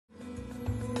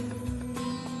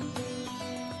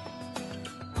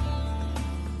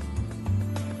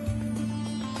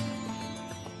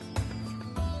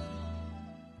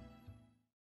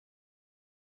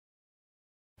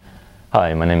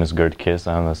Hi, my name is Gert Kiss.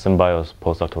 I'm a Simbios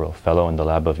postdoctoral fellow in the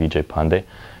lab of Vijay Pandey,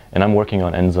 and I'm working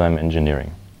on enzyme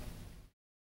engineering.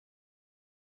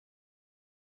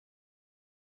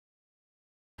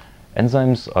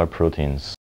 Enzymes are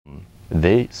proteins.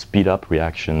 They speed up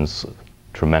reactions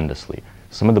tremendously.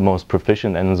 Some of the most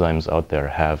proficient enzymes out there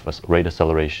have rate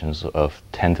accelerations of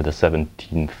 10 to the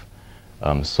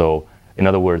 17th. So, in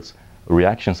other words,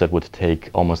 reactions that would take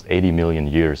almost 80 million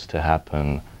years to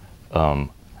happen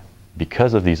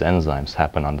because of these enzymes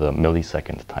happen on the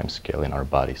millisecond time scale in our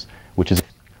bodies, which is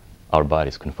our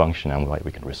bodies can function and why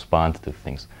we can respond to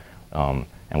things. And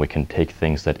we can take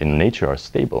things that in nature are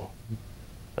stable.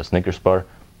 A Snickers bar,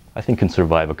 I think, can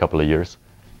survive a couple of years.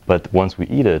 But once we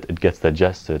eat it, it gets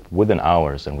digested within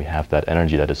hours, and we have that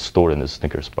energy that is stored in the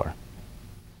Snickers bar.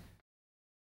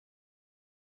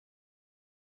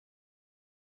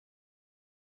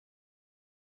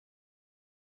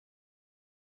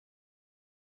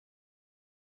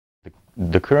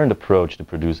 The current approach to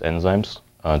produce enzymes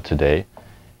today,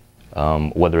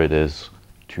 whether it is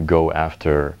to go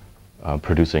after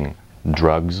producing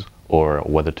drugs, or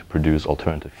whether to produce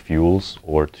alternative fuels,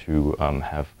 or to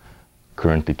have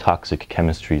currently toxic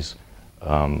chemistries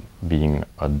being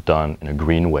done in a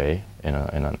green way, in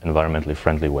an environmentally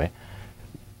friendly way.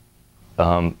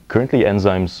 Currently,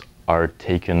 enzymes are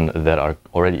taken that are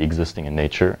already existing in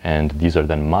nature, and these are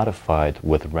then modified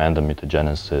with random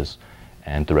mutagenesis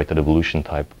and directed evolution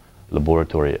type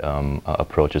laboratory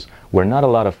approaches, where not a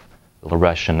lot of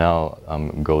rationale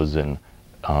goes in,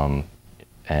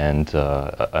 and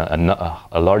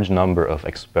a large number of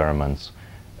experiments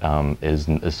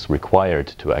is required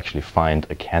to actually find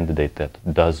a candidate that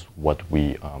does what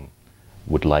we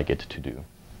would like it to do.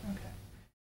 Okay.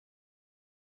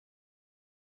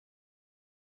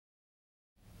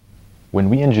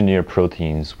 When we engineer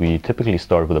proteins, we typically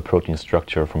start with a protein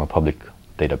structure from a public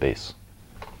database.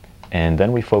 And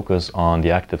then we focus on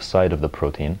the active site of the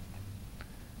protein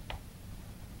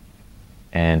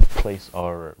and place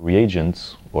our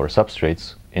reagents or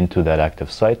substrates into that active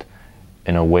site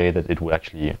in a way that it would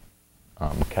actually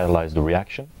catalyze the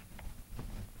reaction.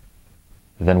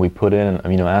 Then we put in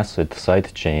amino acid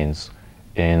side chains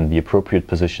in the appropriate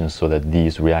positions so that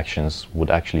these reactions would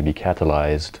actually be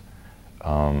catalyzed.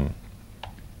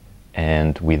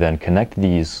 And we then connect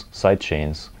these side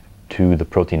chains to the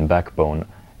protein backbone.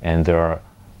 And there are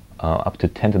up to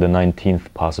 10 to the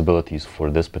 19th possibilities for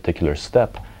this particular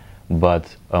step,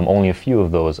 but only a few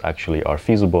of those actually are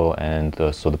feasible, and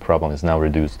so the problem is now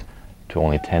reduced to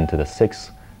only 10 to the 6th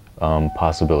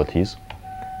possibilities.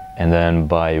 And then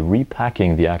by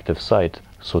repacking the active site,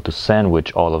 so to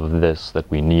sandwich all of this that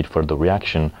we need for the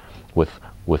reaction with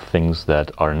things that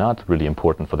are not really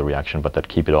important for the reaction, but that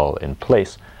keep it all in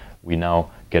place, we now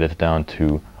get it down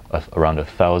to around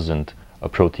 1,000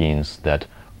 proteins that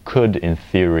could, in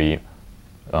theory,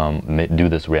 do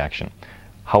this reaction.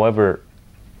 However,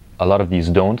 a lot of these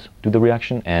don't do the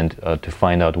reaction, and to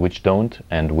find out which don't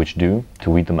and which do, to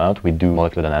weed them out, we do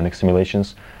molecular dynamics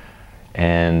simulations,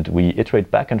 and we iterate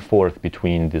back and forth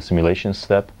between the simulation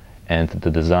step and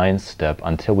the design step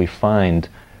until we find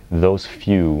those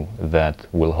few that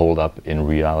will hold up in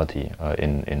reality,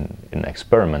 in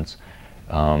experiments,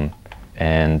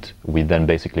 and we then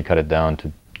basically cut it down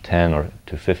to 10 or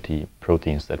to 50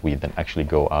 proteins that we then actually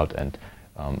go out and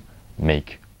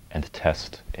make and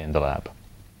test in the lab.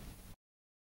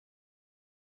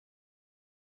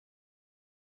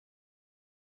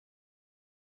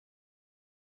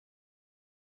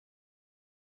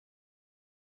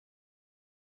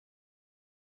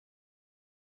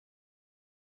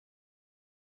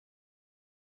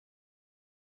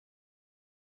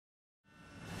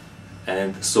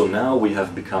 And so now we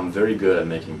have become very good at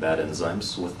making bad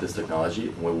enzymes with this technology.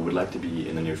 What we would like to be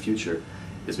in the near future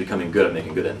is becoming good at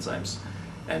making good enzymes.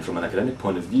 And from an academic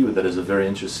point of view, that is a very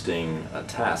interesting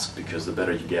task, because the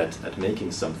better you get at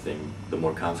making something, the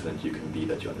more confident you can be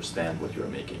that you understand what you're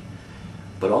making.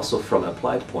 But also from an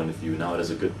applied point of view, now it is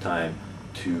a good time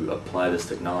to apply this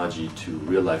technology to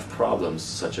real-life problems,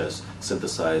 such as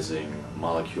synthesizing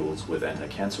molecules with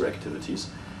anti-cancer activities.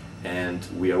 And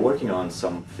we are working on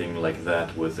something like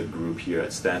that with a group here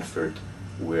at Stanford,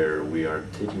 where we are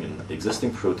taking an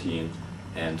existing protein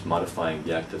and modifying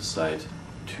the active site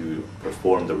to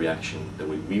perform the reaction the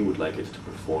way we would like it to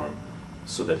perform,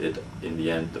 so that it, in the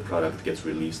end, the product gets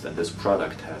released and this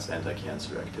product has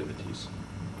anti-cancer activities.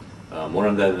 More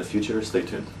on that in the future. Stay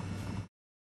tuned.